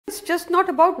just not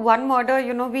about one murder.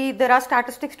 You know, there are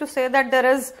statistics to say that there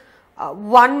is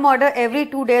one murder every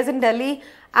 2 days in Delhi.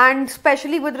 And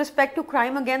especially with respect to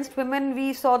crime against women, we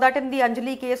saw that in the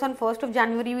Anjali case on 1st of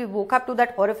January, we woke up to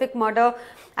that horrific murder.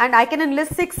 And I can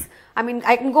enlist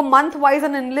I can go month-wise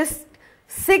and enlist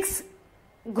 6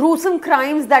 gruesome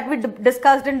crimes that we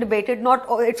discussed and debated.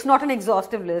 It's not an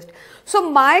exhaustive list. So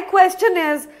my question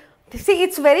is, see,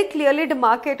 it's very clearly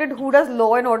demarcated who does law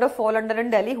and order fall under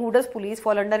in Delhi, who does police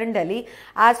fall under in Delhi.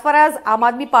 As far as Aam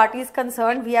Aadmi Party is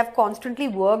concerned, we have constantly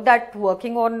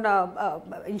working on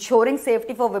ensuring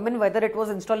safety for women, whether it was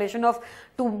installation of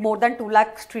more than 2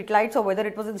 lakh streetlights, or whether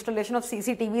it was installation of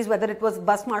CCTVs, whether it was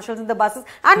bus marshals in the buses,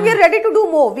 and we are ready to do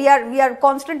more. We are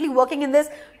constantly working in this.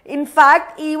 In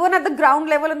fact, even at the ground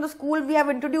level in the school, we have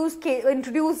introduced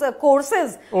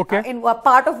courses, in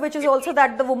part of which is also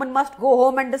that the woman must go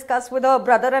home and discuss with her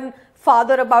brother and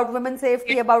father about women's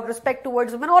safety, about respect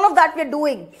towards women. All of that we are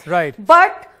doing. Right.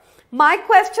 But my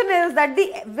question is that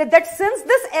since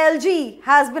this LG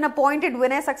has been appointed,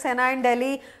 Vinai Saxena in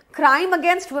Delhi, crime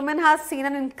against women has seen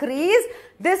an increase.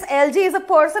 This LG is a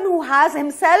person who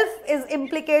is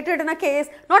implicated in a case,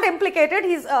 not implicated,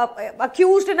 he's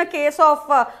accused in a case of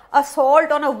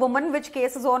assault on a woman, which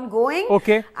case is ongoing.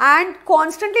 Okay. And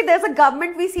constantly there's a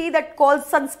government we see that calls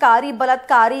sanskari,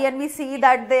 balatkari, and we see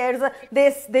that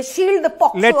they shield the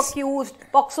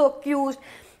POXO accused.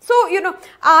 So, you know,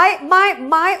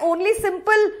 my only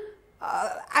simple,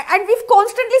 and we've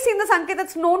constantly seen this, Ankit,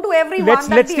 that's known to everyone.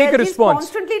 Let's take a response.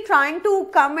 Constantly trying to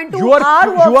come into our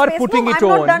workspace. You are putting it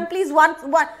on. I'm not done, please.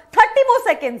 30 more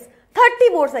seconds. 30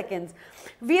 more seconds.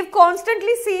 We have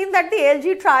constantly seen that the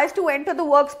LG tries to enter the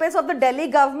workspace of the Delhi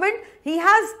government. He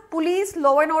has police,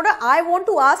 law and order. I want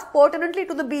to ask pertinently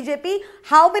to the BJP,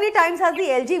 how many times has the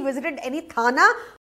LG visited any thana?